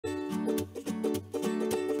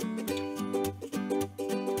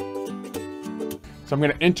So I'm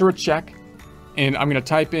going to enter a check, and I'm going to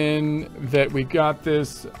type in that we got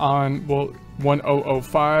this on, well,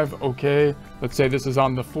 1005. Okay, let's say this is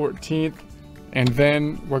on the 14th, and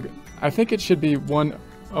then I think it should be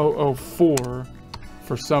 1004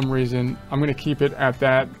 for some reason. I'm going to keep it at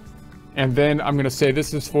that, and then I'm going to say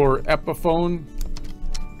this is for Epiphone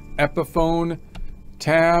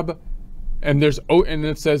tab, and and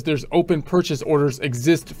it says there's open purchase orders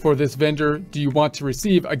exist for this vendor. Do you want to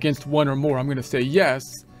receive against one or more? I'm going to say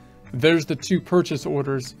yes. There's the 2 purchase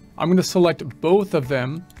orders. I'm going to select both of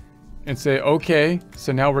them and say okay.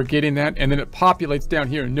 So now we're getting that, and then it populates down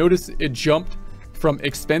here. Notice it jumped from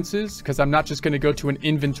expenses because I'm not just going to go to an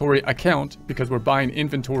inventory account because we're buying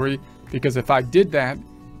inventory, because if I did that,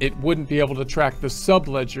 it wouldn't be able to track the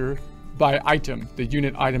subledger by item, the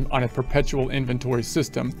unit item on a perpetual inventory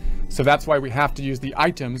system. So that's why we have to use the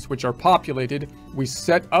items, which are populated. We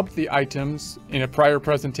set up the items in a prior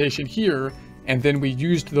presentation here, and then we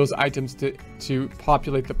used those items to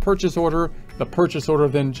populate the purchase order. The purchase order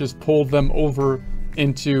then just pulled them over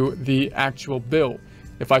into the actual bill.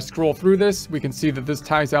 If I scroll through this, we can see that this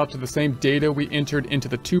ties out to the same data we entered into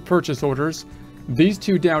the 2 purchase orders. These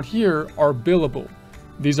 2 down here are billable.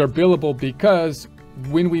 These are billable because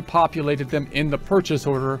when we populated them in the purchase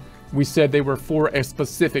order, we said they were for a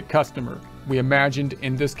specific customer. We imagined,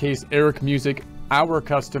 in this case, Eric Music, our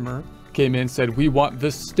customer came in, said, we want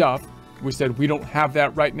this stuff. We said, we don't have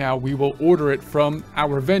that right now. We will order it from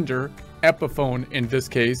our vendor, Epiphone in this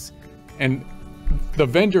case. And the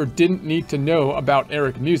vendor didn't need to know about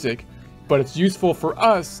Eric Music, but it's useful for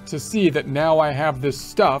us to see that now I have this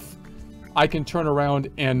stuff. I can turn around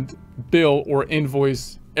and bill or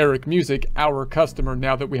invoice Eric Music, our customer,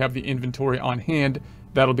 now that we have the inventory on hand.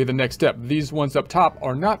 That'll be the next step. These ones up top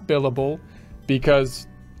are not billable because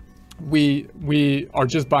we are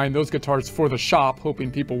just buying those guitars for the shop,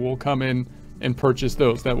 hoping people will come in and purchase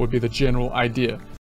those. That would be the general idea.